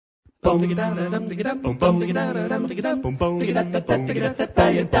Good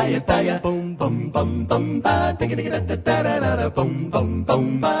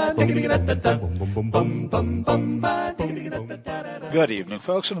evening,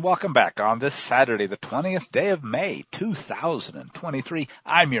 folks, and welcome back on this Saturday, the 20th day of May, 2023.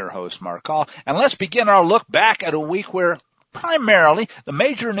 I'm your host, Mark Hall, and let's begin our look back at a week where primarily the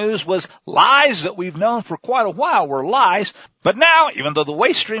major news was lies that we've known for quite a while were lies, but now, even though the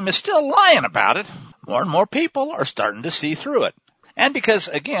waste stream is still lying about it, more and more people are starting to see through it. And because,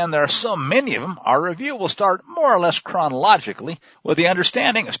 again, there are so many of them, our review will start more or less chronologically with the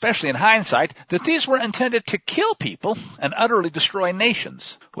understanding, especially in hindsight, that these were intended to kill people and utterly destroy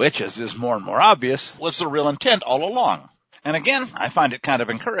nations, which, as is more and more obvious, was the real intent all along. And again, I find it kind of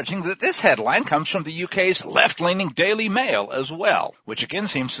encouraging that this headline comes from the UK's left-leaning Daily Mail as well, which again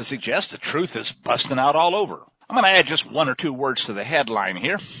seems to suggest the truth is busting out all over. I'm going to add just one or two words to the headline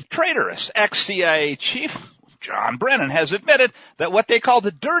here. Traitorous ex-CIA chief John Brennan has admitted that what they call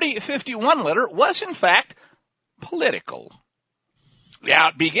the Dirty 51 letter was, in fact, political. Yeah,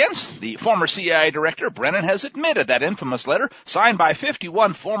 it begins. The former CIA director, Brennan, has admitted that infamous letter signed by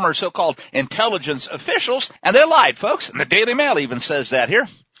 51 former so-called intelligence officials, and they lied, folks, and the Daily Mail even says that here,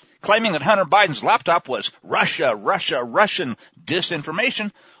 claiming that Hunter Biden's laptop was Russian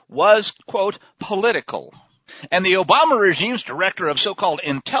disinformation was, quote, political. And the Obama regime's director of so-called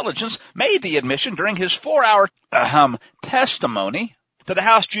intelligence made the admission during his 4-hour testimony to the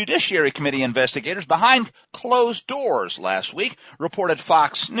House Judiciary Committee investigators behind closed doors last week, reported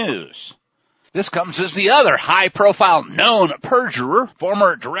Fox News. This comes as the other high-profile known perjurer,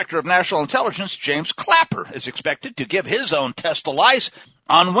 former Director of National Intelligence James Clapper, is expected to give his own test of lies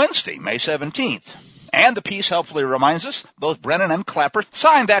on Wednesday, May 17th. And the piece helpfully reminds us both Brennan and Clapper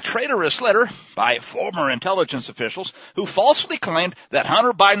signed that traitorous letter by former intelligence officials who falsely claimed that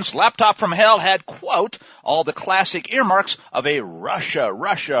Hunter Biden's laptop from hell had, quote, all the classic earmarks of a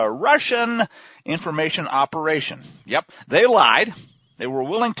Russian information operation. Yep, they lied. They were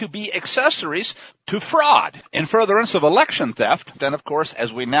willing to be accessories to fraud in furtherance of election theft, and of course,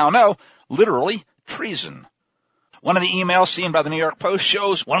 as we now know, literally treason. One of the emails seen by the New York Post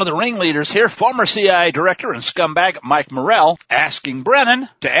shows one of the ringleaders here, former CIA director and scumbag Mike Morell, asking Brennan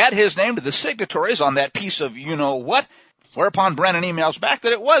to add his name to the signatories on that piece of you-know-what, whereupon Brennan emails back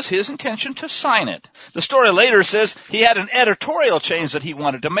that it was his intention to sign it. The story later says he had an editorial change that he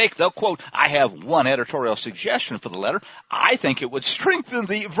wanted to make, though, quote, I have one editorial suggestion for the letter. I think it would strengthen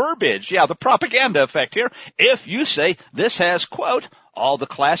the verbiage, the propaganda effect here, if you say this has, quote, all the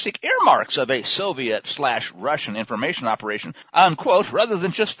classic earmarks of a Soviet/Russian information operation, unquote, rather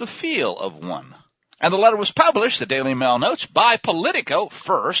than just the feel of one. And the letter was published, the Daily Mail notes, by Politico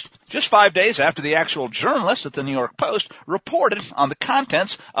first, just 5 days after the actual journalist at the New York Post reported on the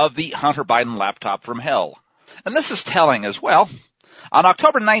contents of the Hunter Biden laptop from hell. And this is telling as well. On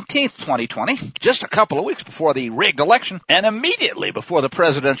October 19th, 2020, just a couple of weeks before the rigged election and immediately before the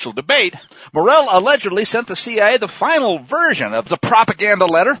presidential debate, Morell allegedly sent the CIA the final version of the propaganda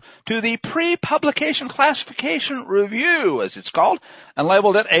letter to the pre-publication classification review, as it's called, and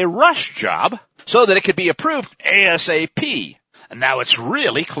labeled it a rush job so that it could be approved ASAP. And now it's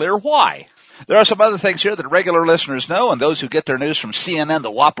really clear why. There are some other things here that regular listeners know, and those who get their news from CNN, the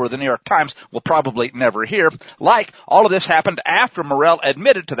WAP, or the New York Times will probably never hear. Like, all of this happened after Morell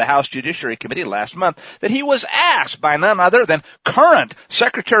admitted to the House Judiciary Committee last month that he was asked by none other than current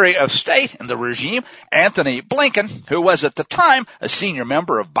Secretary of State in the regime, Anthony Blinken, who was at the time a senior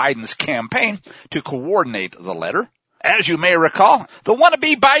member of Biden's campaign, to coordinate the letter. As you may recall, the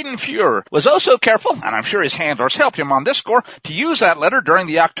wannabe Biden Fuhrer was also careful, and I'm sure his handlers helped him on this score, to use that letter during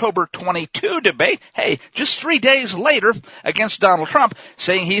the October 22 debate, just 3 days later, against Donald Trump,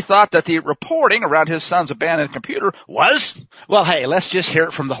 saying he thought that the reporting around his son's abandoned computer was, let's just hear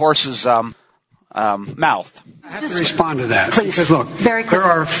it from the horse's mouth. I have to respond to that. Please. Because look, there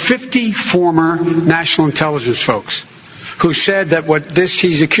are 50 former national intelligence folks who said that what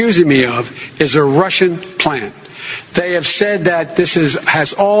he's accusing me of is a Russian plant. They have said that this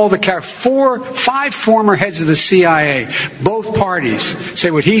has all the 5 former heads of the CIA, both parties,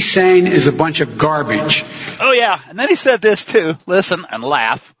 say what he's saying is a bunch of garbage. Oh, yeah. And then he said this, too. Listen and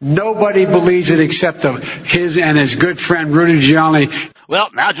laugh. Nobody believes it except his and his good friend Rudy Giuliani.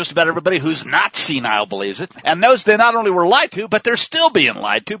 Well, now just about everybody who's not senile believes it and knows they not only were lied to, but they're still being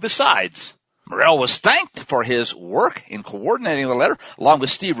lied to besides. Morell was thanked for his work in coordinating the letter, along with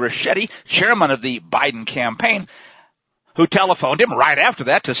Steve Ricchetti, chairman of the Biden campaign, who telephoned him right after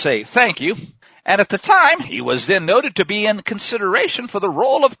that to say thank you. And at the time, he was then noted to be in consideration for the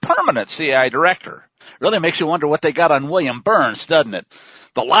role of permanent CIA director. Really makes you wonder what they got on William Burns, doesn't it?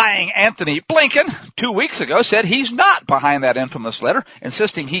 The lying Anthony Blinken 2 weeks ago said he's not behind that infamous letter,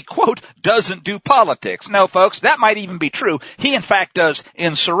 insisting he, quote, doesn't do politics. No, folks, that might even be true. He, in fact, does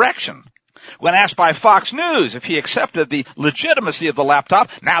insurrection. When asked by Fox News if he accepted the legitimacy of the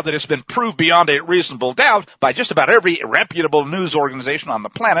laptop, now that it's been proved beyond a reasonable doubt by just about every reputable news organization on the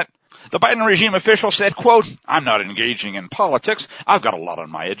planet, the Biden regime official said, quote, I'm not engaging in politics. I've got a lot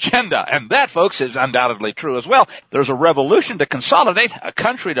on my agenda. And that, folks, is undoubtedly true as well. There's a revolution to consolidate, a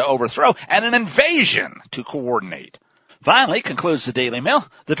country to overthrow, and an invasion to coordinate. Finally, concludes the Daily Mail,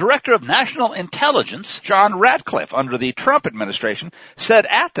 the Director of National Intelligence, John Ratcliffe, under the Trump administration, said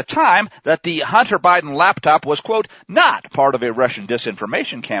at the time that the Hunter Biden laptop was, quote, not part of a Russian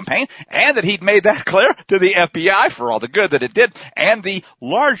disinformation campaign, and that he'd made that clear to the FBI for all the good that it did, and the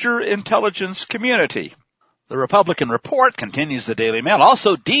larger intelligence community. The Republican report, continues the Daily Mail,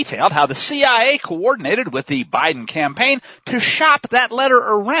 also detailed how the CIA coordinated with the Biden campaign to shop that letter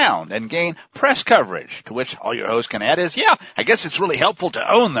around and gain press coverage, to which all your hosts can add is, yeah, I guess it's really helpful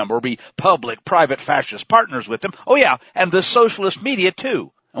to own them or be public-private fascist partners with them. Oh yeah, and the socialist media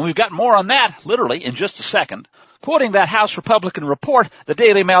too. And we've got more on that, literally, in just a second. Quoting that House Republican report, the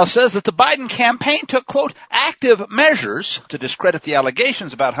Daily Mail says that the Biden campaign took, quote, active measures to discredit the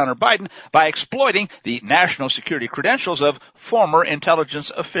allegations about Hunter Biden by exploiting the national security credentials of former intelligence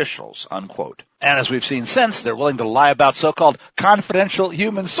officials, unquote. And as we've seen since, they're willing to lie about so-called confidential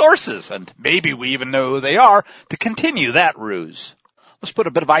human sources, and maybe we even know who they are, to continue that ruse. Let's put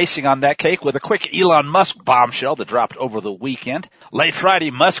a bit of icing on that cake with a quick Elon Musk bombshell that dropped over the weekend. Late Friday,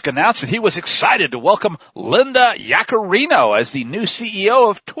 Musk announced that he was excited to welcome Linda Yaccarino as the new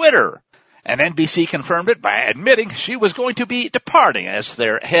CEO of Twitter. And NBC confirmed it by admitting she was going to be departing as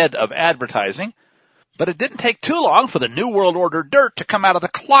their head of advertising. But it didn't take too long for the New World Order dirt to come out of the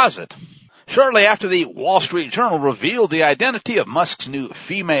closet. Shortly after the Wall Street Journal revealed the identity of Musk's new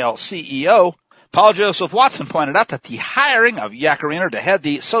female CEO, Paul Joseph Watson pointed out that the hiring of Yaccarino to head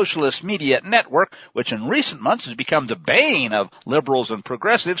the socialist media network, which in recent months has become the bane of liberals and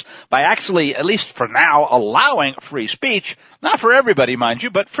progressives by actually, at least for now, allowing free speech, not for everybody, mind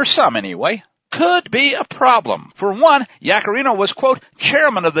you, but for some anyway, could be a problem. For one, Yaccarino was, quote,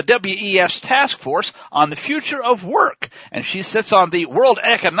 chairman of the WEF's task force on the future of work, and she sits on the World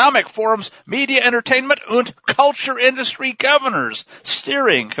Economic Forum's Media, Entertainment und Culture Industry Governors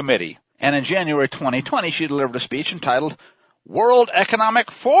Steering Committee. And in January 2020, she delivered a speech entitled World Economic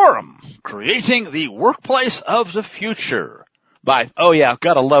Forum, Creating the Workplace of the Future, by, oh yeah,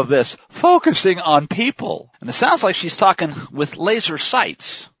 gotta love this, focusing on people. And it sounds like she's talking with laser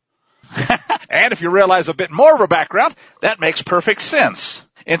sights. And if you realize a bit more of her background, that makes perfect sense.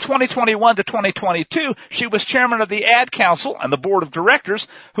 In 2021 to 2022, she was chairman of the Ad Council and the board of directors,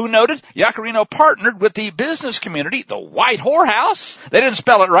 who noted Yaccarino partnered with the business community, the White Whorehouse, they didn't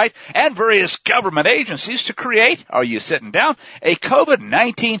spell it right, and various government agencies to create, are you sitting down, a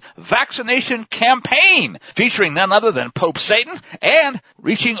COVID-19 vaccination campaign featuring none other than Pope Satan and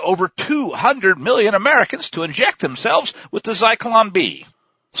reaching over 200 million Americans to inject themselves with the Zyklon B.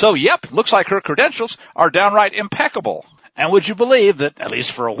 So, yep, looks like her credentials are downright impeccable. And would you believe that, at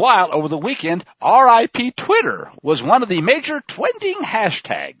least for a while over the weekend, RIP Twitter was one of the major twinning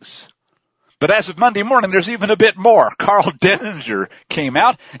hashtags. But as of Monday morning, there's even a bit more. Carl Denninger came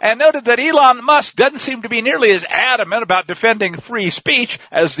out and noted that Elon Musk doesn't seem to be nearly as adamant about defending free speech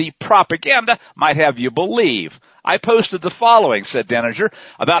as the propaganda might have you believe. I posted the following, said Denninger,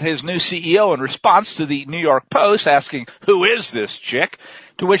 about his new CEO in response to the New York Post asking, who is this chick?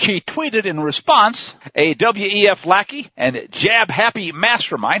 To which he tweeted in response, a WEF lackey and jab-happy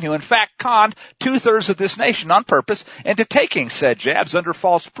mastermind who in fact conned 2/3 of this nation on purpose into taking said jabs under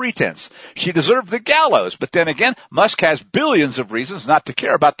false pretense. She deserved the gallows, but then again, Musk has billions of reasons not to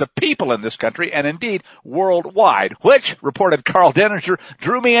care about the people in this country and indeed worldwide, which, reported Carl Denninger,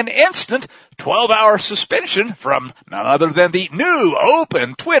 drew me an instant 12-hour suspension from none other than the new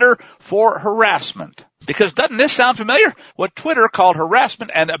open Twitter for harassment. Because doesn't this sound familiar? What Twitter called harassment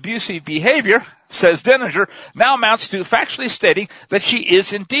and abusive behavior, says Denninger, now amounts to factually stating that she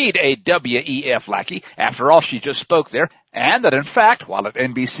is indeed a WEF lackey. After all, she just spoke there. And that in fact, while at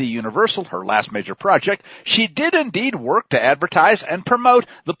NBC Universal, her last major project, she did indeed work to advertise and promote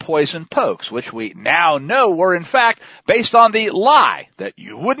the poison pokes, which we now know were in fact based on the lie that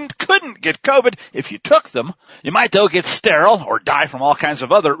you couldn't get COVID if you took them. You might though get sterile or die from all kinds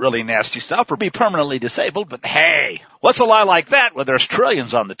of other really nasty stuff or be permanently disabled, but hey, What's a lie like that when there's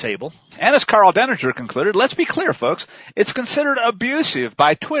trillions on the table? And as Carl Denninger concluded, let's be clear, folks, it's considered abusive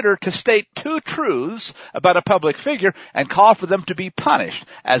by Twitter to state two truths about a public figure and call for them to be punished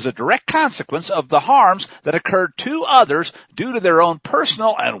as a direct consequence of the harms that occurred to others due to their own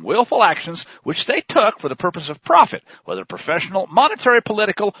personal and willful actions which they took for the purpose of profit, whether professional, monetary,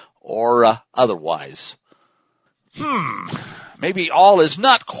 political, or otherwise. Maybe all is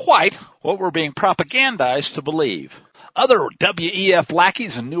not quite what we're being propagandized to believe. Other WEF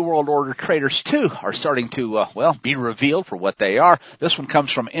lackeys and New World Order traitors, too, are starting to, be revealed for what they are. This one comes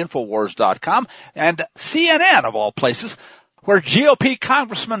from Infowars.com and CNN, of all places, where GOP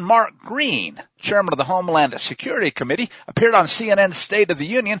Congressman Mark Green, chairman of the Homeland Security Committee, appeared on CNN's State of the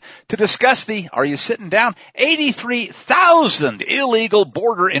Union to discuss the, are you sitting down, 83,000 illegal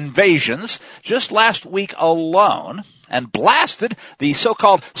border invasions just last week alone, and blasted the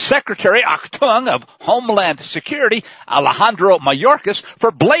so-called Secretary Actung of Homeland Security, Alejandro Mayorkas, for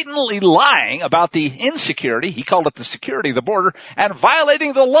blatantly lying about the insecurity, he called it the security of the border, and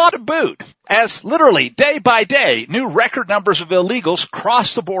violating the law to boot. As literally, day by day, new record numbers of illegals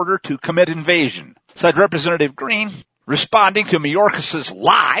crossed the border to commit invasion. Said Representative Green, responding to Mayorkas'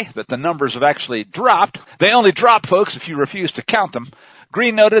 lie that the numbers have actually dropped. They only drop, folks, if you refuse to count them.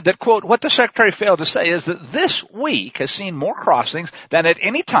 Green noted that, quote, what the Secretary failed to say is that this week has seen more crossings than at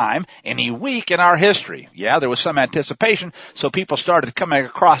any time, any week in our history. Yeah, there was some anticipation, so people started coming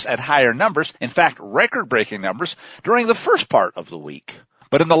across at higher numbers, in fact, record-breaking numbers, during the first part of the week.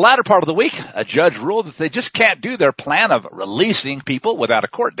 But in the latter part of the week, a judge ruled that they just can't do their plan of releasing people without a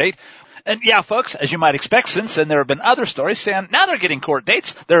court date. And yeah, folks, as you might expect, since then there have been other stories saying now they're getting court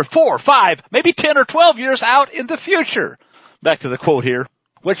dates. They're 4, 5, maybe 10 or 12 years out in the future. Back to the quote here,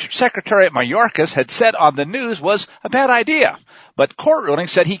 which Secretary Mayorkas had said on the news was a bad idea. But court ruling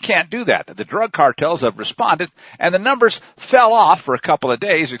said he can't do that. The drug cartels have responded, and the numbers fell off for a couple of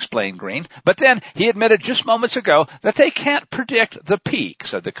days, explained Green. But then he admitted just moments ago that they can't predict the peak,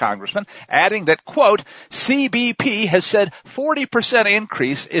 said the congressman, adding that, quote, CBP has said 40%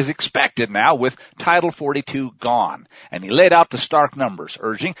 increase is expected now with Title 42 gone. And he laid out the stark numbers,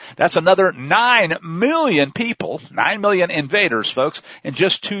 urging that's another 9 million people, 9 million invaders, folks, in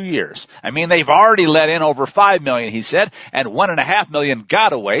just 2 years. I mean, they've already let in over 5 million, he said, and 1.5 million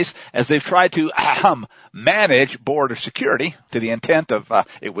gotaways as they've tried to manage border security to the intent of,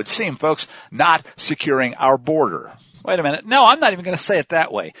 it would seem, folks, not securing our border. Wait a minute. No, I'm not even going to say it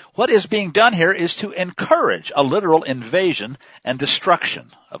that way. What is being done here is to encourage a literal invasion and destruction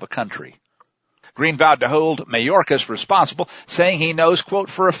of a country. Green vowed to hold Mayorkas responsible, saying he knows, quote,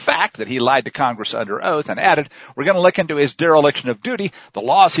 for a fact that he lied to Congress under oath, and added, we're going to look into his dereliction of duty, the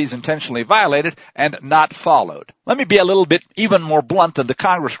laws he's intentionally violated and not followed. Let me be a little bit even more blunt than the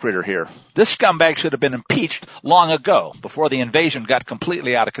Congress critter here. This scumbag should have been impeached long ago, before the invasion got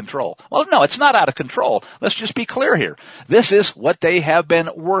completely out of control. Well, no, it's not out of control. Let's just be clear here. This is what they have been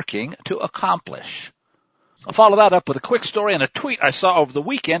working to accomplish. I'll follow that up with a quick story and a tweet I saw over the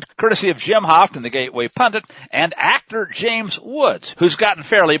weekend, courtesy of Jim Hoft and the Gateway Pundit, and actor James Woods, who's gotten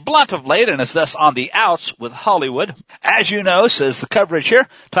fairly blunt of late and is thus on the outs with Hollywood. As you know, says the coverage here,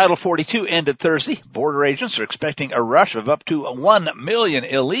 Title 42 ended Thursday. Border agents are expecting a rush of up to 1 million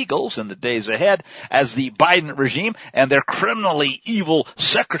illegals in the days ahead as the Biden regime and their criminally evil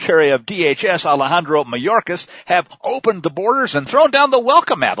Secretary of DHS, Alejandro Mayorkas, have opened the borders and thrown down the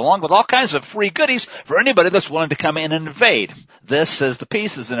welcome mat, along with all kinds of free goodies for anybody that's willing to come in and invade. This, says the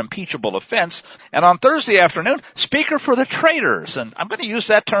piece, is an impeachable offense. And on Thursday afternoon, Speaker for the Traitors, and I'm going to use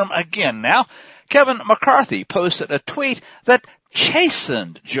that term again now, Kevin McCarthy posted a tweet that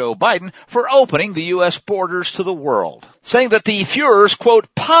chastened Joe Biden for opening the U.S. borders to the world, saying that the Fuhrer's,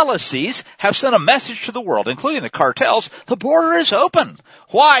 quote, policies have sent a message to the world, including the cartels, the border is open.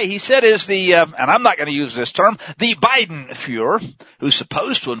 Why, he said, is the, and I'm not going to use this term, the Biden Fuhrer, who's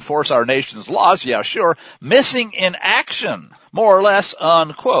supposed to enforce our nation's laws, yeah, sure, missing in action, more or less,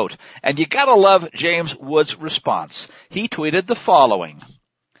 unquote. And you gotta love James Woods' response. He tweeted the following: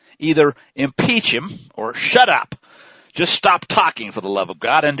 either impeach him or shut up. Just stop talking, for the love of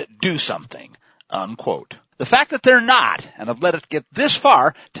God, and do something, unquote. The fact that they're not, and have let it get this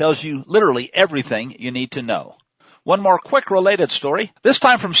far, tells you literally everything you need to know. One more quick related story, this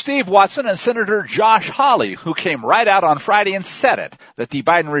time from Steve Watson and Senator Josh Hawley, who came right out on Friday and said it, that the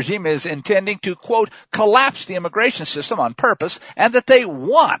Biden regime is intending to, quote, collapse the immigration system on purpose, and that they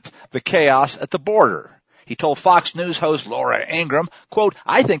want the chaos at the border. He told Fox News host Laura Ingraham, quote,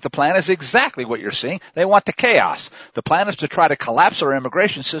 I think the plan is exactly what you're seeing. They want the chaos. The plan is to try to collapse our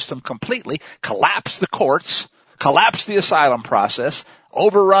immigration system completely, collapse the courts, collapse the asylum process,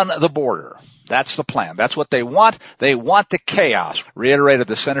 overrun the border. That's the plan. That's what they want. They want the chaos, reiterated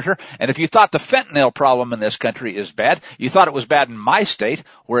the senator. And if you thought the fentanyl problem in this country is bad, you thought it was bad in my state,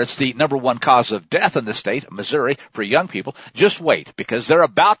 where it's the number one cause of death in the state, Missouri, for young people, just wait, because they're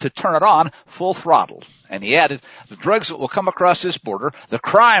about to turn it on full throttle. And he added, the drugs that will come across this border, the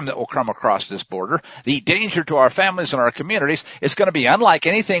crime that will come across this border, the danger to our families and our communities is going to be unlike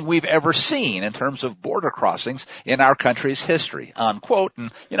anything we've ever seen in terms of border crossings in our country's history, unquote.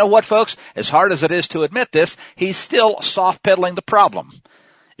 And you know what, folks? As hard as it is to admit this, he's still soft-pedaling the problem.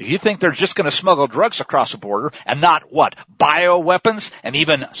 If you think they're just going to smuggle drugs across the border and not, bioweapons and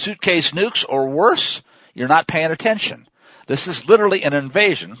even suitcase nukes or worse, you're not paying attention. This is literally an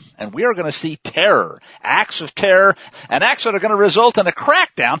invasion, and we are going to see terror, acts of terror, and acts that are going to result in a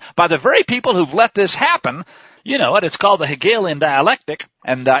crackdown by the very people who've let this happen. You know it, it's called the Hegelian dialectic,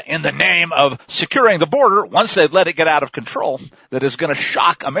 and in the name of securing the border, once they've let it get out of control, that is going to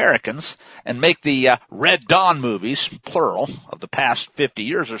shock Americans and make the Red Dawn movies, plural, of the past 50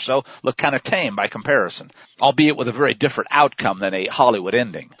 years or so look kind of tame by comparison, albeit with a very different outcome than a Hollywood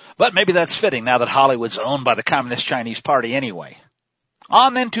ending. But maybe that's fitting now that Hollywood's owned by the Communist Chinese Party anyway.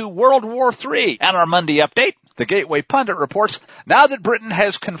 On then to World War III and our Monday update. The Gateway Pundit reports, now that Britain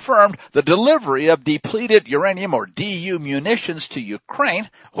has confirmed the delivery of depleted uranium or DU munitions to Ukraine,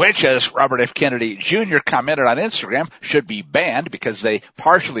 which, as Robert F. Kennedy Jr. commented on Instagram, should be banned because they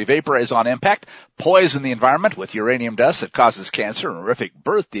partially vaporize on impact, poison the environment with uranium dust that causes cancer and horrific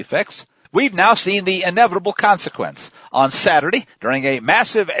birth defects. We've now seen the inevitable consequence. On Saturday, during a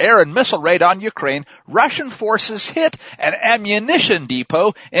massive air and missile raid on Ukraine, Russian forces hit an ammunition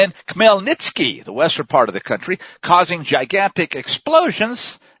depot in Khmelnytsky, the western part of the country, causing gigantic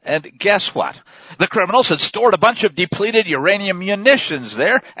explosions. And guess what? The criminals had stored a bunch of depleted uranium munitions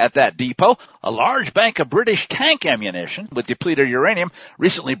there at that depot. A large bank of British tank ammunition with depleted uranium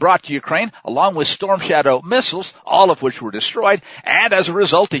recently brought to Ukraine, along with Storm Shadow missiles, all of which were destroyed. And as a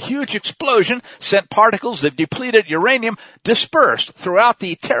result, a huge explosion sent particles of depleted uranium dispersed throughout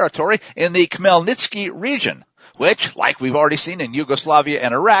the territory in the Khmelnytsky region, which, like we've already seen in Yugoslavia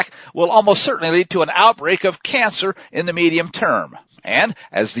and Iraq, will almost certainly lead to an outbreak of cancer in the medium term. And,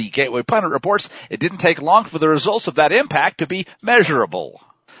 as the Gateway Pundit reports, it didn't take long for the results of that impact to be measurable.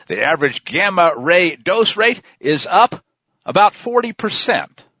 The average gamma ray dose rate is up about 40%.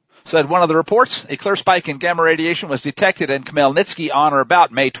 Said one of the reports, a clear spike in gamma radiation was detected in Khmelnytsky on or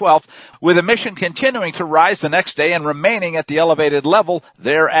about May 12th, with emission continuing to rise the next day and remaining at the elevated level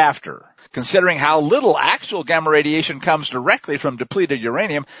thereafter. Considering how little actual gamma radiation comes directly from depleted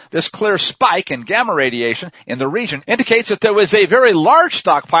uranium, this clear spike in gamma radiation in the region indicates that there was a very large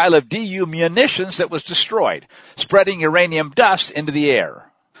stockpile of DU munitions that was destroyed, spreading uranium dust into the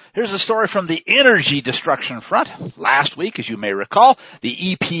air. Here's a story from the energy destruction front. Last week, as you may recall, the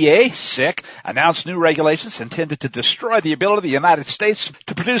EPA, sick, announced new regulations intended to destroy the ability of the United States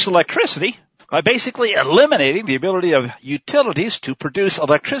to produce electricity by basically eliminating the ability of utilities to produce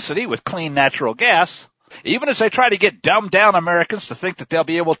electricity with clean natural gas, even as they try to get dumbed down Americans to think that they'll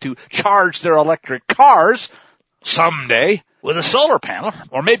be able to charge their electric cars someday with a solar panel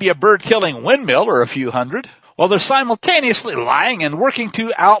or maybe a bird-killing windmill or a few hundred. Well, they're simultaneously lying and working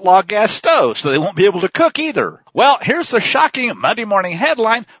to outlaw gas stoves, so they won't be able to cook either. Well, here's the shocking Monday morning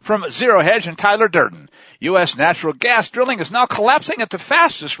headline from Zero Hedge and Tyler Durden. U.S. natural gas drilling is now collapsing at the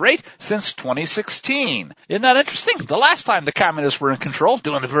fastest rate since 2016. Isn't that interesting? The last time the communists were in control,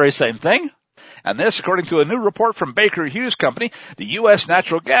 doing the very same thing. And this, according to a new report from Baker Hughes Company, the U.S.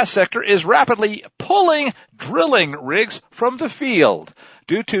 natural gas sector is rapidly pulling drilling rigs from the field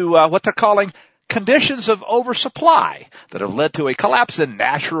due to what they're calling conditions of oversupply that have led to a collapse in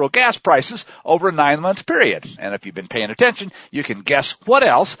natural gas prices over a 9-month period. And if you've been paying attention, you can guess what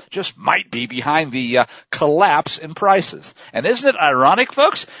else just might be behind the collapse in prices. And isn't it ironic,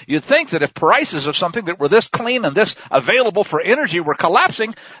 folks? You'd think that if prices of something that were this clean and this available for energy were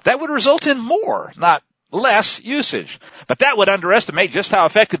collapsing, that would result in more, not less usage. But that would underestimate just how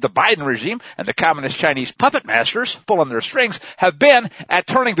effective the Biden regime and the communist Chinese puppet masters pulling their strings have been at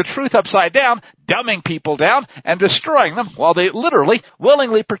turning the truth upside down, dumbing people down, and destroying them while they literally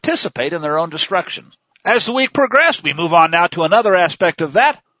willingly participate in their own destruction. As the week progressed, we move on now to another aspect of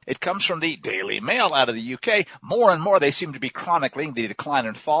that. It comes from the Daily Mail out of the UK. More and more they seem to be chronicling the decline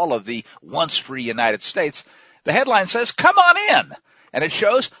and fall of the once free United States. The headline says, "Come on in." And it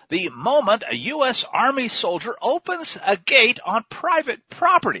shows the moment a U.S. Army soldier opens a gate on private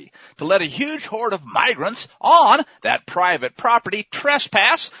property to let a huge horde of migrants on that private property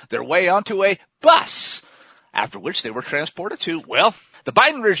trespass their way onto a bus, after which they were transported to, well, the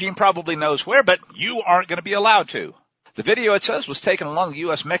Biden regime probably knows where, but you aren't going to be allowed to. The video, it says, was taken along the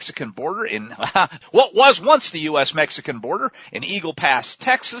U.S.-Mexican border in what was once the U.S.-Mexican border in Eagle Pass,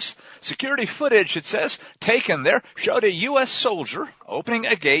 Texas. Security footage, it says, taken there showed a U.S. soldier opening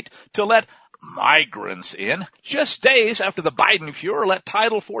a gate to let migrants in just days after the Biden Fuhrer let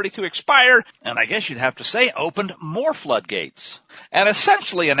Title 42 expire, and I guess you'd have to say opened more floodgates. And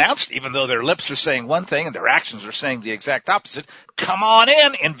essentially announced, even though their lips are saying one thing and their actions are saying the exact opposite, come on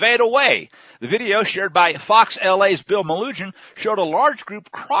in, invade away. The video shared by Fox LA's Bill Melugin showed a large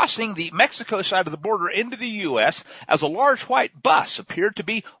group crossing the Mexico side of the border into the U.S. as a large white bus appeared to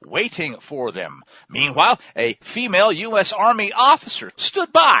be waiting for them. Meanwhile, a female U.S. Army officer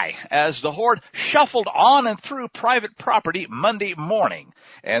stood by as the horde shuffled on and through private property Monday morning.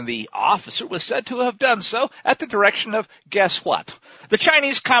 And the officer was said to have done so at the direction of, guess what? The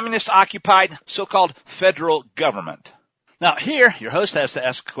Chinese Communist-occupied so-called federal government. Now, here, your host has to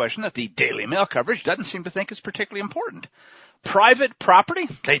ask a question that the Daily Mail coverage doesn't seem to think is particularly important. Private property?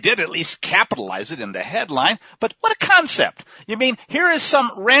 They did at least capitalize it in the headline, but what a concept. You mean, here is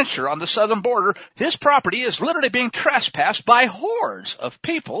some rancher on the southern border. His property is literally being trespassed by hordes of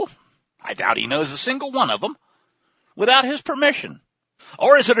people. I doubt he knows a single one of them without his permission.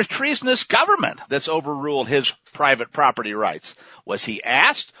 Or is it a treasonous government that's overruled his private property rights? Was he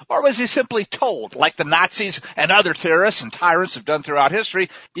asked, or was he simply told, like the Nazis and other terrorists and tyrants have done throughout history,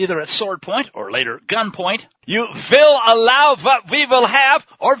 either at sword point or later gunpoint? You will allow what we will have,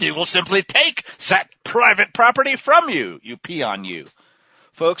 or we will simply take that private property from you, you peon you.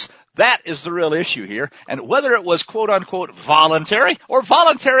 Folks, that is the real issue here, and whether it was quote-unquote voluntary or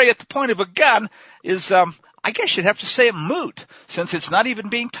voluntary at the point of a gun is, I guess you'd have to say moot, since it's not even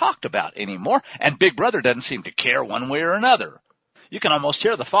being talked about anymore, and Big Brother doesn't seem to care one way or another. You can almost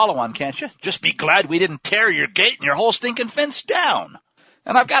hear the follow-on, can't you? Just be glad we didn't tear your gate and your whole stinking fence down.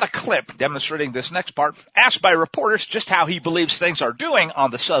 And I've got a clip demonstrating this next part. Asked by reporters just how he believes things are doing on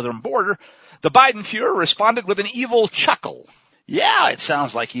the southern border, the Biden Fuhrer responded with an evil chuckle. Yeah, it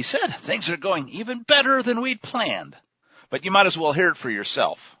sounds like he said, things are going even better than we'd planned. But you might as well hear it for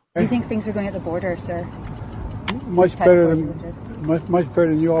yourself. Do you think things are going at the border, sir? Much better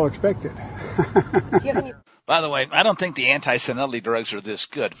than you all expected. Do you have any? By the way, I don't think the anti-senility drugs are this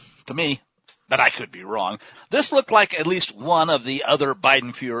good. To me, but I could be wrong. This looked like at least one of the other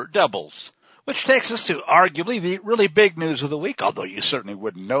Biden Fuhrer doubles. Which takes us to arguably the really big news of the week, although you certainly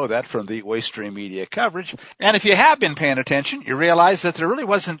wouldn't know that from the Waystream media coverage. And if you have been paying attention, you realize that there really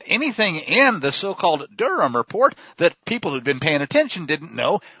wasn't anything in the so-called Durham report that people who'd been paying attention didn't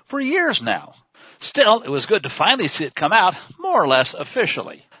know for years now. Still, it was good to finally see it come out, more or less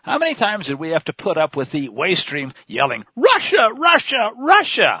officially. How many times did we have to put up with the Waystream yelling, Russia, Russia,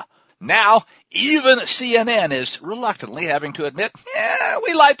 Russia? Now, even CNN is reluctantly having to admit,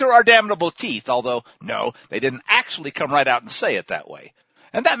 we lied through our damnable teeth, although, no, they didn't actually come right out and say it that way.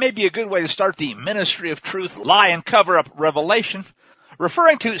 And that may be a good way to start the Ministry of Truth lie and cover-up revelation.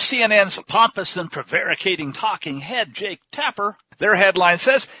 Referring to CNN's pompous and prevaricating talking head, Jake Tapper, their headline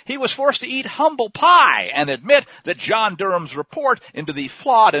says he was forced to eat humble pie and admit that John Durham's report into the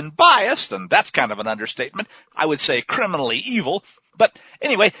flawed and biased, and that's kind of an understatement, I would say criminally evil. But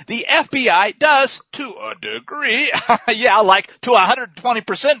anyway, the FBI does, to a degree, like to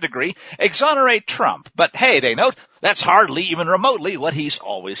 120% degree, exonerate Trump. But hey, they note, that's hardly even remotely what he's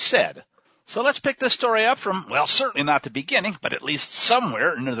always said. So let's pick this story up from, well, certainly not the beginning, but at least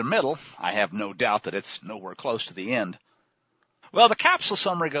somewhere near the middle. I have no doubt that it's nowhere close to the end. Well, the capsule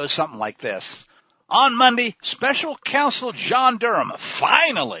summary goes something like this. On Monday, Special Counsel John Durham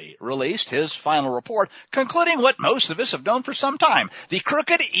finally released his final report, concluding what most of us have known for some time. The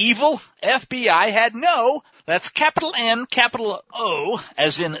crooked, evil FBI had no, that's capital N, capital O,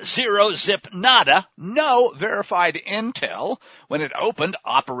 as in zero, zip, nada, no verified intel when it opened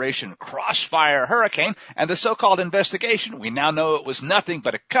Operation Crossfire Hurricane and the so-called investigation. We now know it was nothing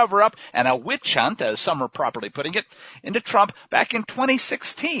but a cover-up and a witch hunt, as some are properly putting it, into Trump back in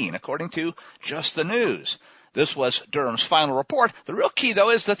 2016, according to Just the News. This was Durham's final report. The real key, though,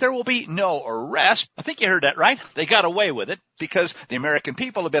 is that there will be no arrest. I think you heard that right. They got away with it because the American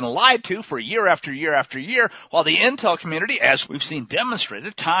people have been lied to for year after year after year, while the intel community, as we've seen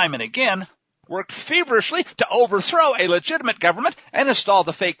demonstrated time and again, worked feverishly to overthrow a legitimate government and install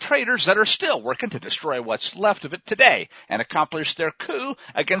the fake traitors that are still working to destroy what's left of it today and accomplish their coup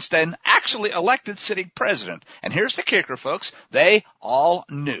against an actually elected sitting president. And here's the kicker, folks. They all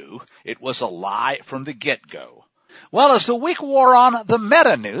knew it was a lie from the get-go. Well, as the week wore on, the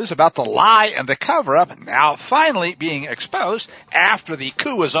meta news about the lie and the cover-up, now finally being exposed after the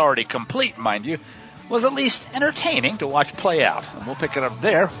coup was already complete, mind you, was at least entertaining to watch play out. And we'll pick it up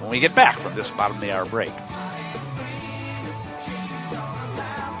there when we get back from this bottom of the hour break.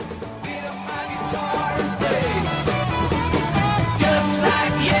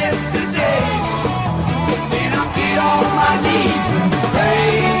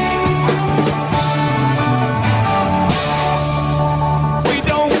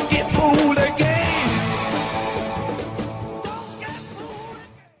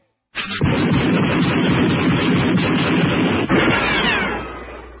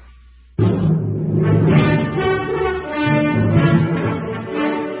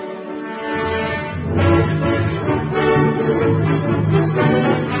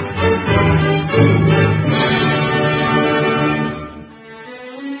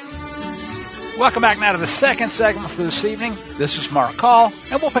 Welcome back now to the second segment for this evening. This is Mark Call,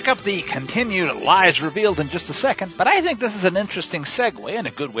 and we'll pick up the continued lies revealed in just a second, but I think this is an interesting segue and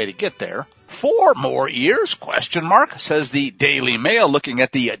a good way to get there. 4 more years, ? Says the Daily Mail, looking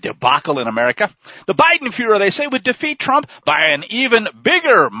at the debacle in America. The Biden Fuhrer, they say, would defeat Trump by an even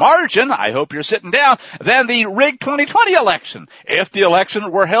bigger margin, I hope you're sitting down, than the rigged 2020 election, if the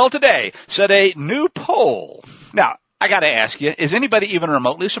election were held today, said a new poll. Now, I gotta ask you, is anybody even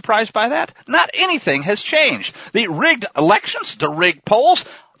remotely surprised by that? Not anything has changed. The rigged elections, the rigged polls,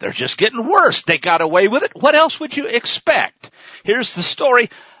 they're just getting worse. They got away with it. What else would you expect? Here's the story.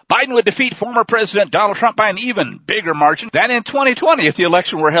 Biden would defeat former President Donald Trump by an even bigger margin than in 2020 if the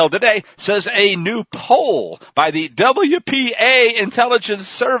election were held today, says a new poll by the WPA Intelligence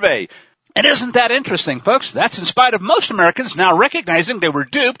Survey. And isn't that interesting, folks? That's in spite of most Americans now recognizing they were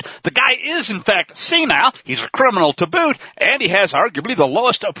duped. The guy is, in fact, senile. He's a criminal to boot, and he has arguably the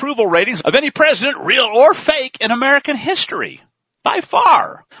lowest approval ratings of any president, real or fake, in American history. By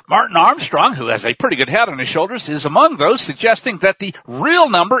far. Martin Armstrong, who has a pretty good head on his shoulders, is among those suggesting that the real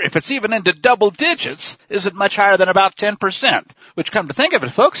number, if it's even into double digits, isn't much higher than about 10%, which, come to think of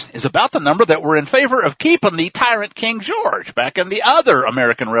it, folks, is about the number that were in favor of keeping the tyrant King George back in the other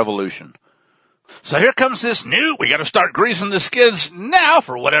American Revolution. So here comes this new, we got to start greasing the skids now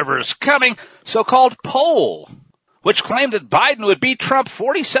for whatever is coming, so-called poll, which claimed that Biden would beat Trump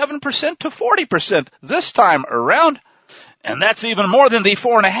 47% to 40% this time around. And that's even more than the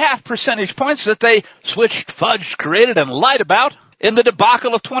 4.5 percentage points that they switched, fudged, created, and lied about in the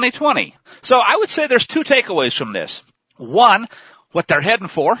debacle of 2020. So I would say there's 2 takeaways from this. One, what they're heading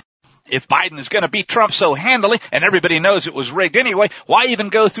for. If Biden is going to beat Trump so handily, and everybody knows it was rigged anyway, why even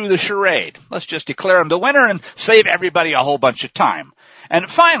go through the charade? Let's just declare him the winner and save everybody a whole bunch of time. And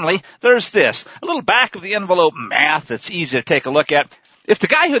finally, there's this, a little back-of-the-envelope math that's easy to take a look at. If the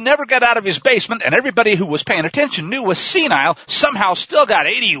guy who never got out of his basement and everybody who was paying attention knew was senile somehow still got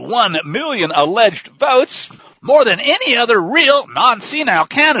 81 million alleged votes, more than any other real non-senile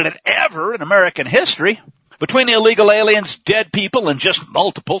candidate ever in American history, between illegal aliens, dead people, and just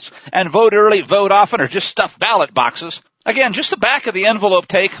multiples, and vote early, vote often, or just stuffed ballot boxes. Again, just the back of the envelope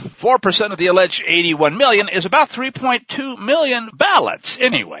take, 4% of the alleged 81 million is about 3.2 million ballots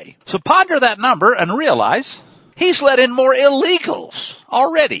anyway. So ponder that number and realize he's let in more illegals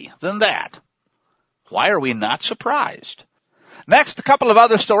already than that. Why are we not surprised? Next, a couple of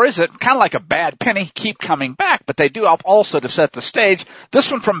other stories that, kind of like a bad penny, keep coming back, but they do help also to set the stage.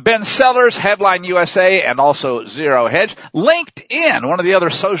 This one from Ben Sellers, Headline USA, and also Zero Hedge. LinkedIn, one of the other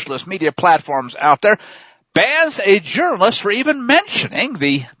socialist media platforms out there, bans a journalist for even mentioning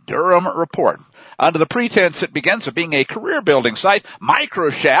the Durham report. Under the pretense it begins of being a career-building site,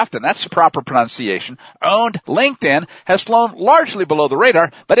 Microshaft, and that's the proper pronunciation, owned LinkedIn, has flown largely below the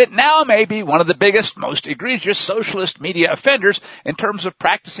radar, but it now may be one of the biggest, most egregious socialist media offenders in terms of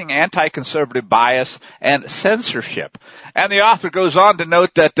practicing anti-conservative bias and censorship. And the author goes on to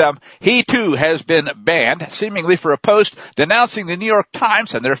note that he, too, has been banned, seemingly for a post denouncing the New York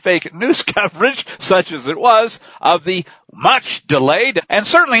Times and their fake news coverage, such as it was, of the much delayed and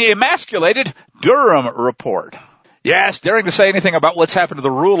certainly emasculated Durham report. Yes, daring to say anything about what's happened to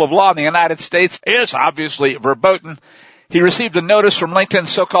the rule of law in the United States is obviously verboten. He received a notice from LinkedIn's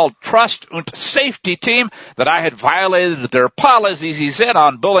so-called Trust und Safety team that I had violated their policies, he said,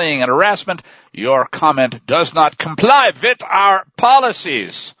 on bullying and harassment. Your comment does not comply with our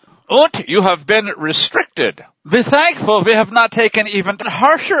policies. Und you have been restricted. Be thankful we have not taken even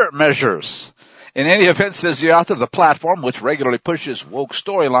harsher measures. In any event, says the author, the platform, which regularly pushes woke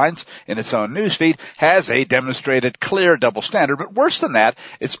storylines in its own newsfeed, has a demonstrated clear double standard. But worse than that,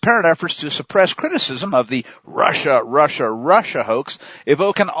 its apparent efforts to suppress criticism of the Russia hoax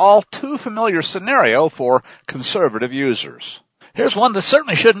evoke an all too familiar scenario for conservative users. Here's one that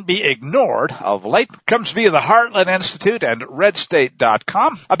certainly shouldn't be ignored of late. It comes via the Heartland Institute and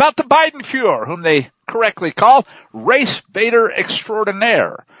RedState.com about the Biden Fuhrer, whom they correctly call race baiter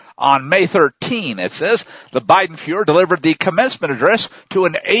extraordinaire. On May 13, it says, the Biden-Fuhrer delivered the commencement address to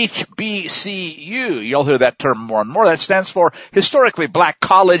an HBCU. You'll hear that term more and more. That stands for Historically Black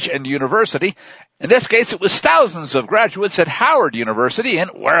College and University. In this case, it was thousands of graduates at Howard University and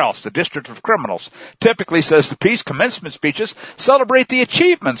where else? The District of Criminals. Typically, says the piece, commencement speeches celebrate the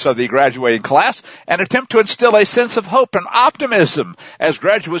achievements of the graduating class and attempt to instill a sense of hope and optimism as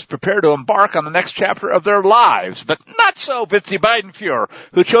graduates prepare to embark on the next chapter of their lives. But not so with the Biden-Fuhrer,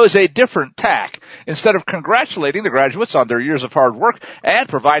 who chose a different tack. Instead of congratulating the graduates on their years of hard work and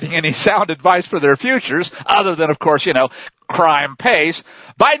providing any sound advice for their futures, other than, of course, crime pays,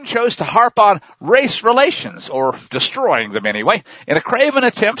 Biden chose to harp on race relations, or destroying them anyway, in a craven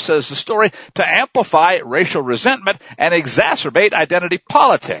attempt, says the story, to amplify racial resentment and exacerbate identity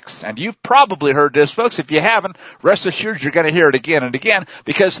politics. And you've probably heard this, folks. If you haven't, rest assured you're going to hear it again and again,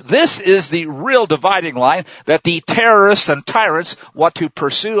 because this is the real dividing line that the terrorists and tyrants want to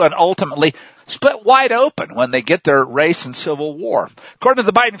pursue and ultimately split wide open when they get their race and civil war. According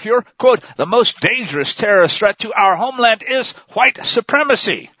to the Biden-Fuhrer, quote, the most dangerous terrorist threat to our homeland is white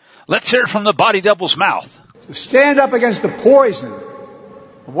supremacy. Let's hear it from the body double's mouth. To stand up against the poison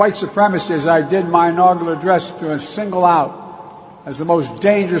of white supremacy, as I did my inaugural address, to single out as the most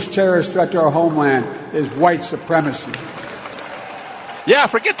dangerous terrorist threat to our homeland is white supremacy. Yeah,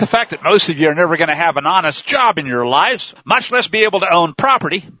 forget the fact that most of you are never going to have an honest job in your lives, much less be able to own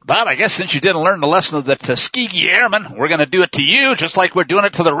property. But I guess since you didn't learn the lesson of the Tuskegee Airmen, we're going to do it to you just like we're doing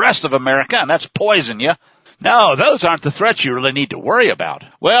it to the rest of America, and that's poison you. No, those aren't the threats you really need to worry about.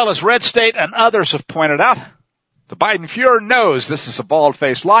 Well, as Red State and others have pointed out, the Biden-Fuhrer knows this is a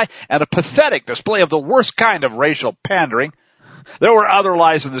bald-faced lie and a pathetic display of the worst kind of racial pandering. There were other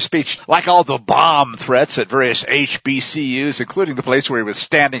lies in the speech, like all the bomb threats at various HBCUs, including the place where he was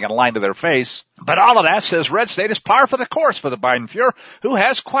standing in line to their face. But all of that, says Red State, is par for the course for the Biden-Fuhrer, who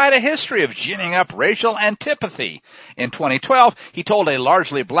has quite a history of ginning up racial antipathy. In 2012, he told a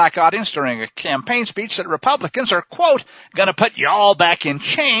largely black audience during a campaign speech that Republicans are, quote, going to put you all back in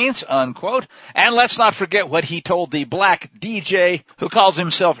chains, unquote. And let's not forget what he told the black DJ who calls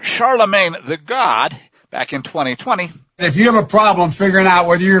himself Charlemagne the God back in 2020. If you have a problem figuring out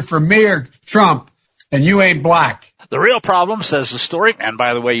whether you're for me or Trump, and you ain't black. The real problem, says the story, and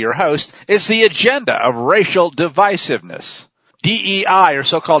by the way, your host, is the agenda of racial divisiveness. DEI, or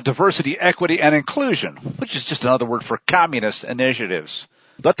so-called diversity, equity, and inclusion, which is just another word for communist initiatives.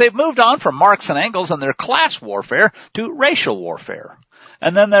 But they've moved on from Marx and Engels and their class warfare to racial warfare.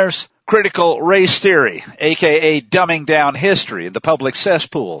 And then there's critical race theory, aka dumbing down history in the public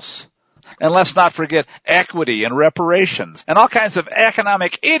cesspools. And let's not forget equity and reparations and all kinds of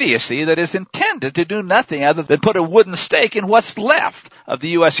economic idiocy that is intended to do nothing other than put a wooden stake in what's left of the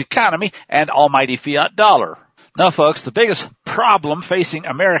U.S. economy and almighty fiat dollar. No, folks, the biggest problem facing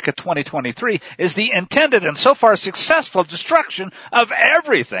America 2023 is the intended and so far successful destruction of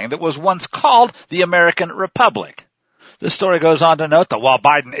everything that was once called the American Republic. This story goes on to note that while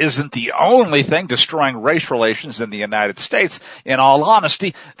Biden isn't the only thing destroying race relations in the United States, in all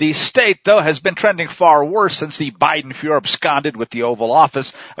honesty, the state, though, has been trending far worse since the Biden-Fuhrer absconded with the Oval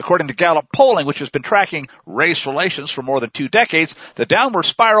Office. According to Gallup polling, which has been tracking race relations for more than 2 decades, the downward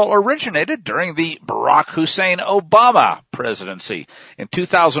spiral originated during the Barack Hussein Obama presidency. In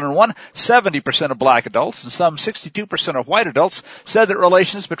 2001, 70% of black adults and some 62% of white adults said that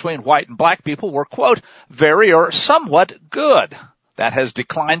relations between white and black people were, quote, very or somewhat good. That has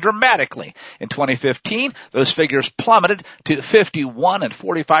declined dramatically. In 2015, those figures plummeted to 51 and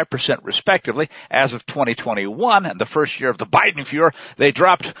 45% respectively. As of 2021, and the first year of the Biden-Fuhrer, they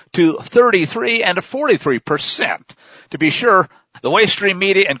dropped to 33 and 43%. To be sure, the mainstream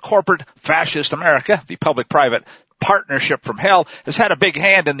media and corporate fascist America, the public-private partnership from hell, has had a big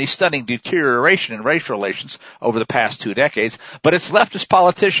hand in the stunning deterioration in race relations over the past 2 decades, but it's leftist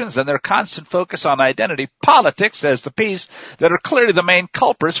politicians and their constant focus on identity politics, says the piece, that are clearly the main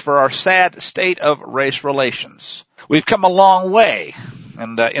culprits for our sad state of race relations. We've come a long way,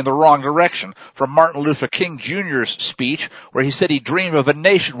 and in the wrong direction, from Martin Luther King Jr.'s speech, where he said he dreamed of a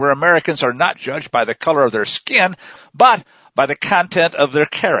nation where Americans are not judged by the color of their skin, but by the content of their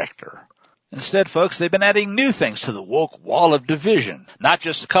character. Instead, folks, they've been adding new things to the woke wall of division. Not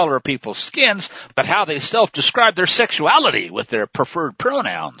just the color of people's skins, but how they self-describe their sexuality with their preferred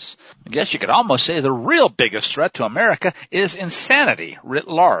pronouns. I guess you could almost say the real biggest threat to America is insanity writ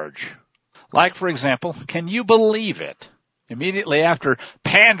large. Like, for example, can you believe it? Immediately after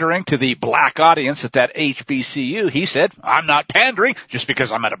pandering to the black audience at that HBCU, he said, I'm not pandering just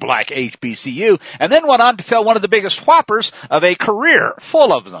because I'm at a black HBCU, and then went on to tell one of the biggest whoppers of a career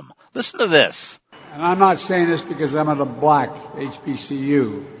full of them. Listen to this. And I'm not saying this because I'm at a black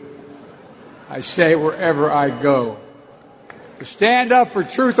HBCU. I say it wherever I go. To stand up for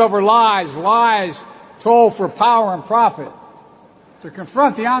truth over lies, lies told for power and profit. To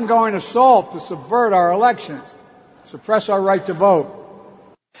confront the ongoing assault to subvert our elections, suppress our right to vote.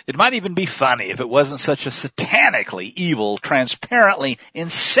 It might even be funny if it wasn't such a satanically evil, transparently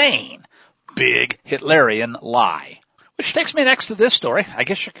insane, big Hitlerian lie. Which takes me next to this story. I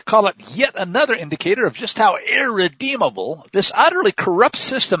guess you could call it yet another indicator of just how irredeemable this utterly corrupt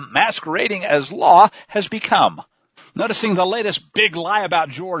system masquerading as law has become. Noticing the latest big lie about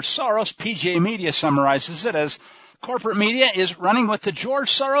George Soros, PJ Media summarizes it as corporate media is running with the George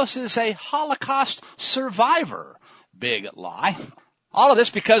Soros is a Holocaust survivor. Big lie. All of this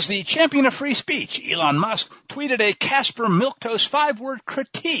because the champion of free speech, Elon Musk, tweeted a Casper Milquetoast 5-word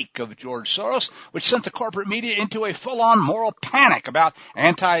critique of George Soros, which sent the corporate media into a full-on moral panic about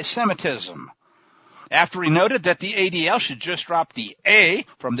anti-Semitism. After he noted that the ADL should just drop the A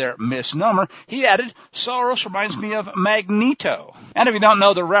from their misnomer, he added, Soros reminds me of Magneto. And if you don't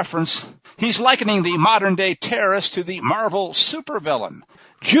know the reference, he's likening the modern-day terrorist to the Marvel supervillain.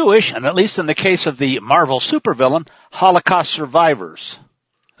 Jewish, and at least in the case of the Marvel supervillain, Holocaust survivors.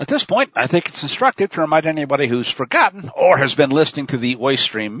 At this point, I think it's instructive to remind anybody who's forgotten or has been listening to the waste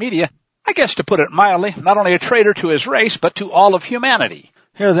stream media, I guess to put it mildly, not only a traitor to his race, but to all of humanity.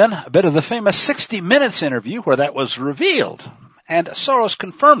 Here then, a bit of the famous 60 Minutes interview where that was revealed, and Soros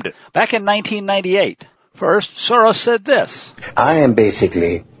confirmed it back in 1998. First, Soros said this. I am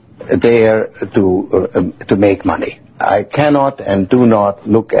basically there to make money. I cannot and do not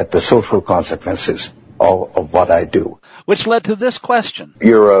look at the social consequences of what I do. Which led to this question.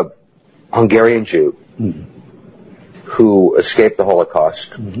 You're a Hungarian Jew who escaped the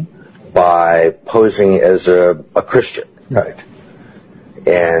Holocaust by posing as a Christian. Right.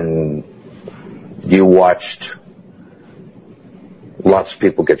 And you watched lots of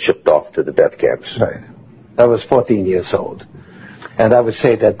people get shipped off to the death camps. Right. I was 14 years old. And I would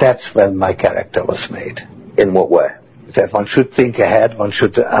say that that's when my character was made. In what way? That one should think ahead, one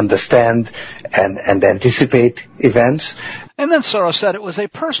should understand and anticipate events. And then Soros said it was a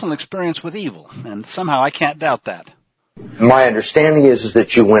personal experience with evil, and somehow I can't doubt that. My understanding is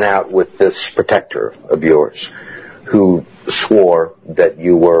that you went out with this protector of yours who swore that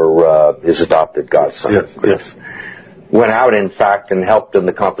you were his adopted godson. Yes. Went out, in fact, and helped in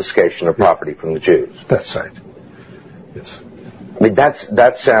the confiscation of property from the Jews. That's right. Yes. I mean,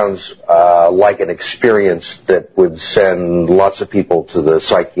 that sounds like an experience that would send lots of people to the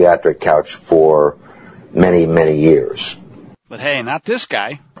psychiatric couch for many, many years. But hey, not this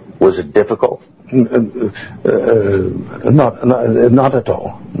guy. Was it difficult? Not at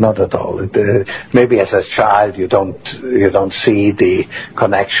all. Not at all. Maybe as a child you don't see the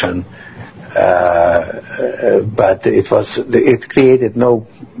connection, but it created no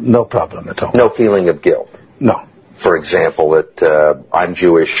problem at all. No feeling of guilt. No. For example, that I'm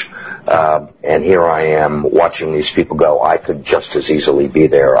Jewish, and here I am watching these people go. I could just as easily be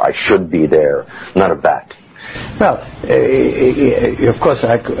there. I should be there. None of that. Well, of course,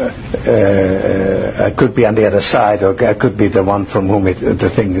 I could be on the other side, or I could be the one from whom the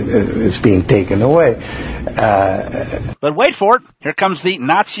thing is being taken away. But wait for it. Here comes the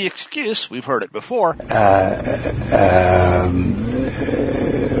Nazi excuse. We've heard it before. But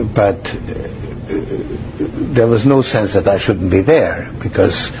there was no sense that I shouldn't be there,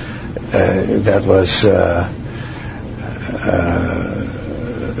 because that was...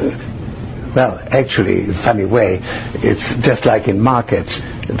 well, actually, in a funny way, it's just like in markets,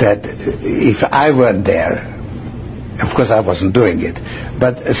 that if I weren't there, of course I wasn't doing it,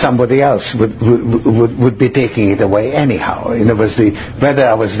 but somebody else would be taking it away anyhow. In other words, whether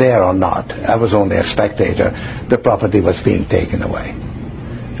I was there or not, I was only a spectator, the property was being taken away.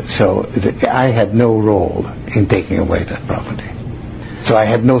 So I had no role in taking away that property. So I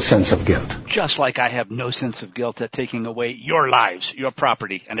had no sense of guilt. Just like I have no sense of guilt at taking away your lives, your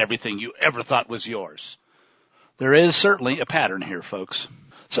property, and everything you ever thought was yours. There is certainly a pattern here, folks.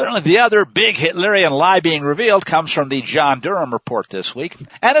 Certainly the other big Hitlerian lie being revealed comes from the John Durham report this week.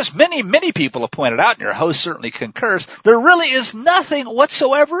 And as many, many people have pointed out, and your host certainly concurs, there really is nothing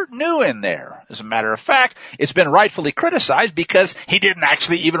whatsoever new in there. As a matter of fact, it's been rightfully criticized because he didn't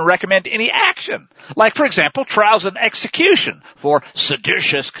actually even recommend any action. Like, for example, trials and execution for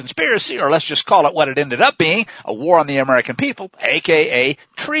seditious conspiracy, or let's just call it what it ended up being, a war on the American people, aka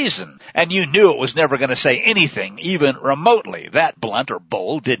treason. And you knew it was never going to say anything even remotely that blunt or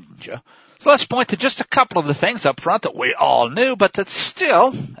bold, didn't you? So let's point to just a couple of the things up front that we all knew, but that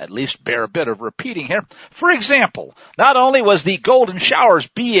still at least bear a bit of repeating here. For example, not only was the Golden Showers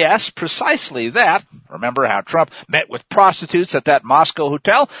BS precisely that, remember how Trump met with prostitutes at that Moscow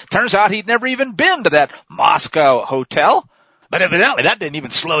hotel? Turns out he'd never even been to that Moscow hotel. But evidently that didn't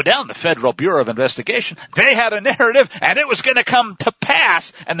even slow down the Federal Bureau of Investigation. They had a narrative, and it was going to come to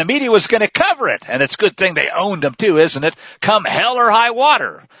pass, and the media was going to cover it. And it's a good thing they owned them too, isn't it? Come hell or high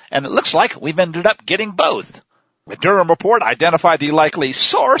water. And it looks like we've ended up getting both. The Durham report identified the likely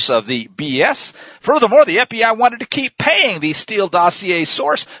source of the BS. Furthermore, the FBI wanted to keep paying the Steele dossier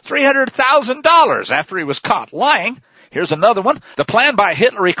source $300,000 after he was caught lying. Here's another one. The plan by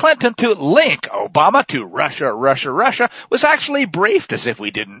Hillary Clinton to link Obama to Russia was actually briefed, as if we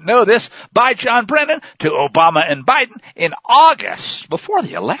didn't know this, by John Brennan to Obama and Biden in August, before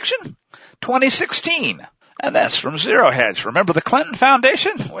the election, 2016. And that's from Zero Hedge. Remember the Clinton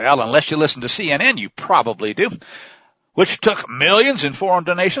Foundation? Well, unless you listen to CNN, you probably do. Which took millions in foreign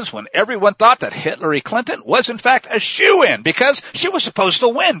donations when everyone thought that Hillary Clinton was in fact a shoo-in because she was supposed to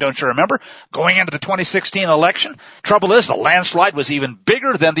win, don't you remember, going into the 2016 election? Trouble is, the landslide was even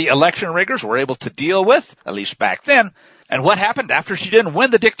bigger than the election riggers were able to deal with, at least back then. And what happened after she didn't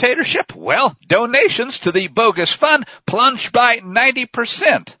win the dictatorship? Well, donations to the bogus fund plunged by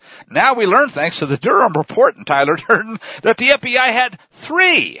 90%. Now we learn, thanks to the Durham report and Tyler Durden, that the FBI had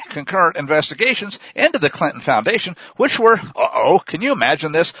 3 concurrent investigations into the Clinton Foundation, which were, can you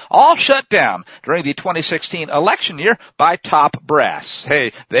imagine this, all shut down during the 2016 election year by top brass.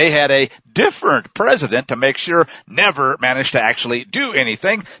 Hey, they had a different president to make sure never managed to actually do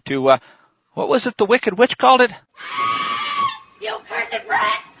anything to, what was it the Wicked Witch called it? You cursed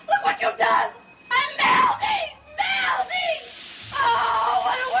rat! Look what you've done! I'm melting! Melting! Oh,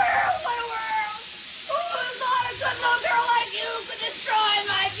 what a world! What a world! Who would have thought a good little girl like you could destroy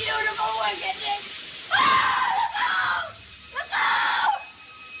my beautiful wickedness? Ah, look out! Look out!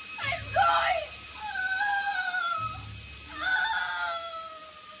 I'm going!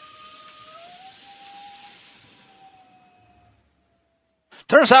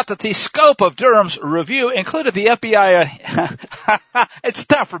 Turns out that the scope of Durham's review included the FBI, it's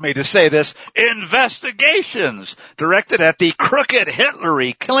tough for me to say this, investigations directed at the crooked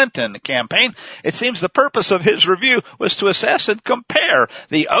Hillary Clinton campaign. It seems the purpose of his review was to assess and compare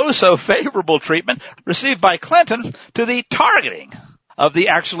the oh-so-favorable treatment received by Clinton to the targeting of the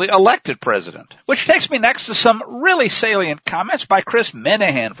actually elected president. Which takes me next to some really salient comments by Chris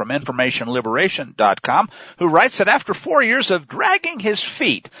Menahan from InformationLiberation.com, who writes that after 4 years of dragging his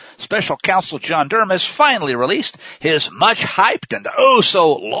feet, Special Counsel John Durham has finally released his much-hyped and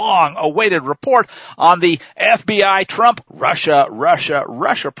oh-so-long-awaited report on the FBI Trump Russia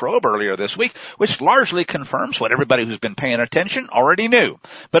probe earlier this week, which largely confirms what everybody who's been paying attention already knew,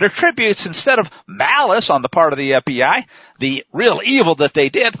 but attributes, instead of malice on the part of the FBI, the real evil that they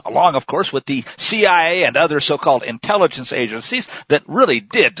did, along, of course, with the CIA and other so-called intelligence agencies that really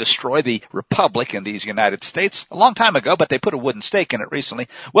did destroy the republic in these United States a long time ago, but they put a wooden stake in it recently.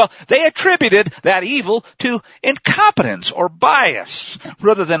 Well, they attributed that evil to incompetence or bias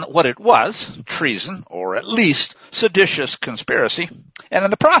rather than what it was, treason or at least seditious conspiracy, and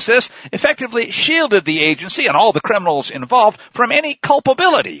in the process effectively shielded the agency and all the criminals involved from any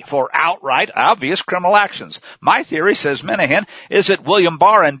culpability for outright obvious criminal actions. My theory, says Menahan, is that William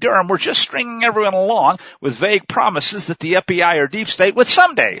Barr and Durham were just stringing everyone along with vague promises that the FBI or deep state would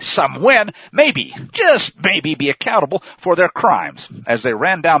someday, when, maybe, just maybe, be accountable for their crimes as they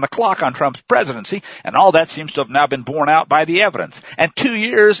ran down the clock on Trump's presidency, and all that seems to have now been borne out by the evidence. And 2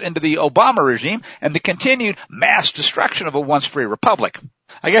 years into the Obama regime and the continued mass destruction of a once free republic,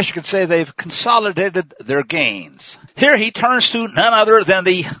 I guess you could say they've consolidated their gains. Here he turns to none other than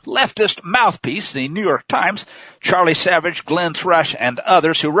the leftist mouthpiece, the New York Times, Charlie Savage, Glenn Thrush, and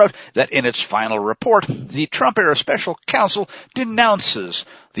others, who wrote that in its final report, the Trump-era special counsel denounces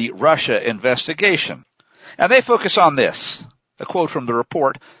the Russia investigation. And they focus on this, a quote from the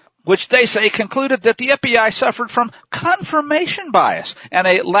report, which they say concluded that the FBI suffered from confirmation bias and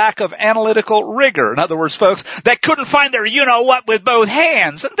a lack of analytical rigor. In other words, folks, they couldn't find their you-know-what with both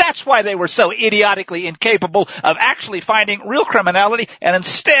hands, and that's why they were so idiotically incapable of actually finding real criminality, and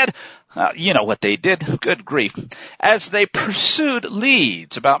instead, you know what they did, good grief, as they pursued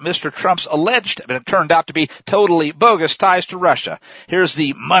leads about Mr. Trump's alleged, but it turned out to be totally bogus, ties to Russia. Here's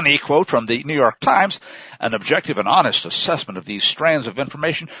the money quote from the New York Times. An objective and honest assessment of these strands of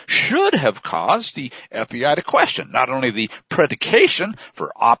information should have caused the FBI to question not only the predication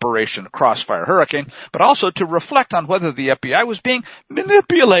for Operation Crossfire Hurricane, but also to reflect on whether the FBI was being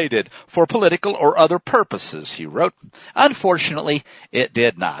manipulated for political or other purposes, he wrote. Unfortunately, it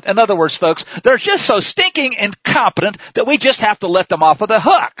did not. In other words, words, folks, they're just so stinking incompetent that we just have to let them off of the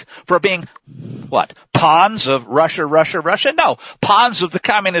hook for being, what, pawns of Russia? No, pawns of the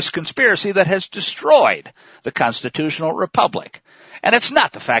communist conspiracy that has destroyed the constitutional republic. And it's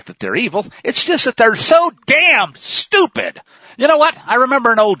not the fact that they're evil, it's just that they're so damn stupid. You know what? I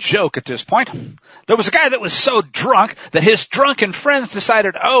remember an old joke at this point. There was a guy that was so drunk that his drunken friends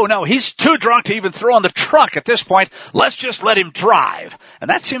decided, oh no, he's too drunk to even throw in the trunk at this point. Let's just let him drive. And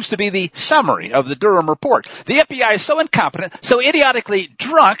that seems to be the summary of the Durham report. The FBI is so incompetent, so idiotically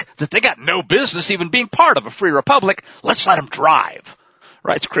drunk that they got no business even being part of a free republic. Let's let him drive.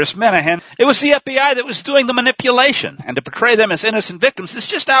 Writes Chris Menahan. It was the FBI that was doing the manipulation, and to portray them as innocent victims is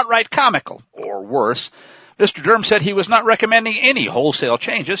just outright comical, or worse. Mr. Durham said he was not recommending any wholesale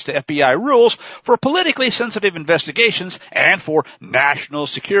changes to FBI rules for politically sensitive investigations and for national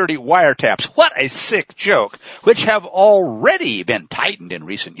security wiretaps. What a sick joke, which have already been tightened in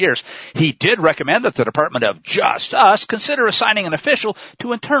recent years. He did recommend that the Department of Justice consider assigning an official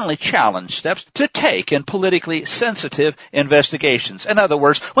to internally challenge steps to take in politically sensitive investigations. In other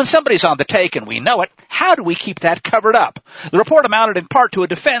words, when somebody's on the take and we know it, how do we keep that covered up? The report amounted in part to a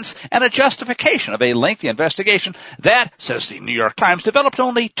defense and a justification of a lengthy investigation that, says the New York Times, developed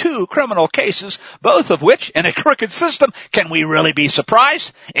only 2 criminal cases, both of which, in a crooked system, can we really be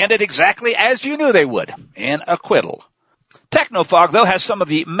surprised, ended exactly as you knew they would, in acquittal. Technofog, though, has some of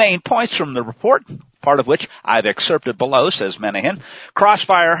the main points from the report, part of which I've excerpted below, says Menahan.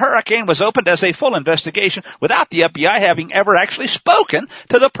 Crossfire Hurricane was opened as a full investigation without the FBI having ever actually spoken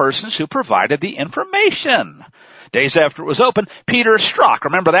to the persons who provided the information. Days after it was opened, Peter Strzok,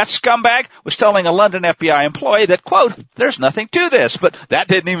 remember that scumbag, was telling a London FBI employee that, quote, there's nothing to this, but that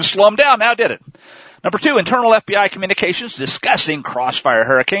didn't even slow him down, now did it? Number 2, internal FBI communications discussing Crossfire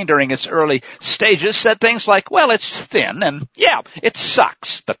Hurricane during its early stages said things like, well, it's thin, and yeah, it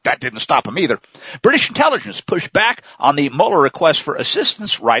sucks, but that didn't stop him either. British intelligence pushed back on the Mueller request for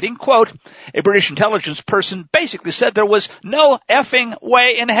assistance, writing, quote, a British intelligence person basically said there was no effing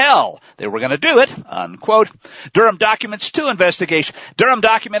way in hell they were going to do it, unquote. Durham documents 2 investigations. Durham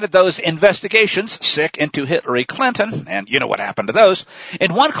documented those investigations, sick into Hillary Clinton, and you know what happened to those.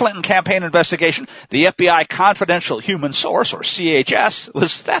 In one Clinton campaign investigation, the FBI Confidential Human Source, or CHS,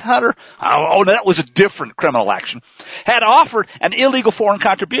 was that Hunter? Oh, no, that was a different criminal action, had offered an illegal foreign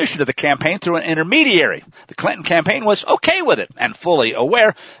contribution to the campaign through an intermediary. The Clinton campaign was okay with it and fully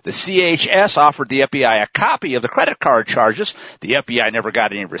aware. The CHS offered the FBI a copy of the credit card charges. The FBI never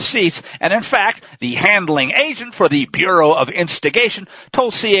got any receipts. And in fact, the handling agent for the Bureau of Instigation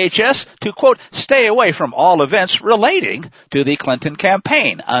told CHS to, quote, stay away from all events relating to the Clinton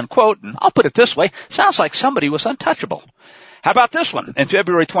campaign, unquote. And I'll put it this way. Sounds like somebody was untouchable. How about this one? In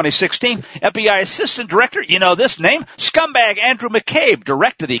February 2016, FBI Assistant Director, you know this name, scumbag Andrew McCabe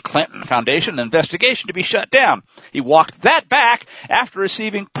directed the Clinton Foundation investigation to be shut down. He walked that back after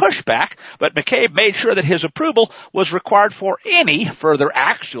receiving pushback, but McCabe made sure that his approval was required for any further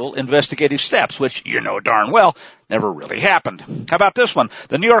actual investigative steps, which you know darn well never really happened. How about this one?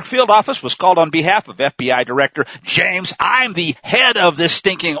 The New York field office was called on behalf of FBI Director James, I'm the head of this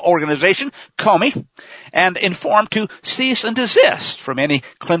stinking organization, Comey, and informed to cease and desist from any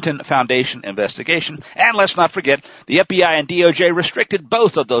Clinton Foundation investigation. And let's not forget, the FBI and DOJ restricted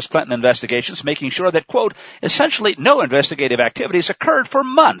both of those Clinton investigations, making sure that, quote, essentially no investigative activities occurred for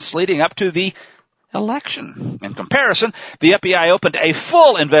months leading up to the election. In comparison, the FBI opened a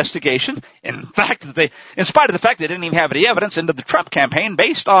full investigation, in spite of the fact they didn't even have any evidence, into the Trump campaign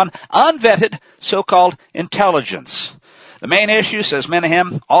based on unvetted so-called intelligence. The main issue, says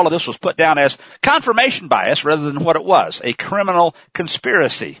Menahan, all of this was put down as confirmation bias rather than what it was, a criminal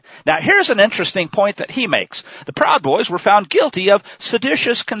conspiracy. Now, here's an interesting point that he makes. The Proud Boys were found guilty of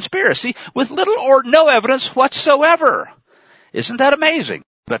seditious conspiracy with little or no evidence whatsoever. Isn't that amazing?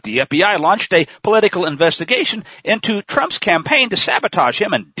 But the FBI launched a political investigation into Trump's campaign to sabotage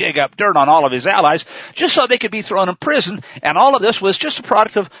him and dig up dirt on all of his allies just so they could be thrown in prison. And all of this was just a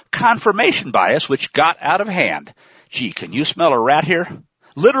product of confirmation bias, which got out of hand. Gee, can you smell a rat here?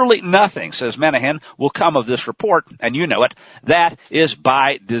 Literally nothing, says Menahan, will come of this report, and you know it. That is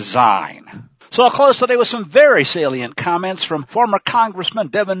by design. So I'll close today with some very salient comments from former Congressman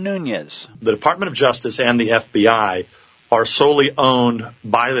Devin Nunes. The Department of Justice and the FBI are solely owned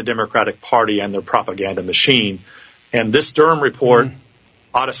by the Democratic Party and their propaganda machine. And this Durham report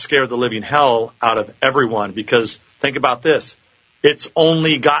ought to scare the living hell out of everyone, because think about this. It's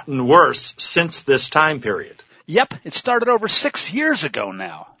only gotten worse since this time period. Yep, it started over 6 years ago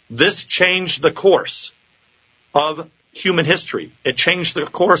now. This changed the course of human history. It changed the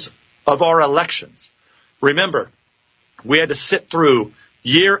course of our elections. Remember, we had to sit through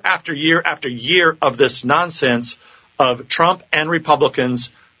year after year after year of this nonsense of Trump and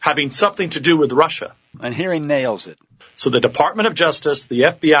Republicans having something to do with Russia. And here he nails it. So the Department of Justice, the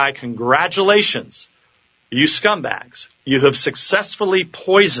FBI, congratulations, you scumbags. You have successfully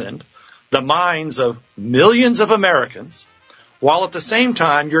poisoned the minds of millions of Americans, while at the same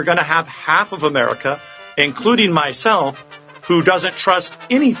time you're going to have half of America, including myself, who doesn't trust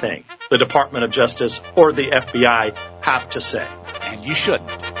anything the Department of Justice or the FBI have to say. And you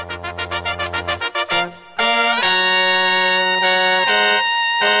shouldn't.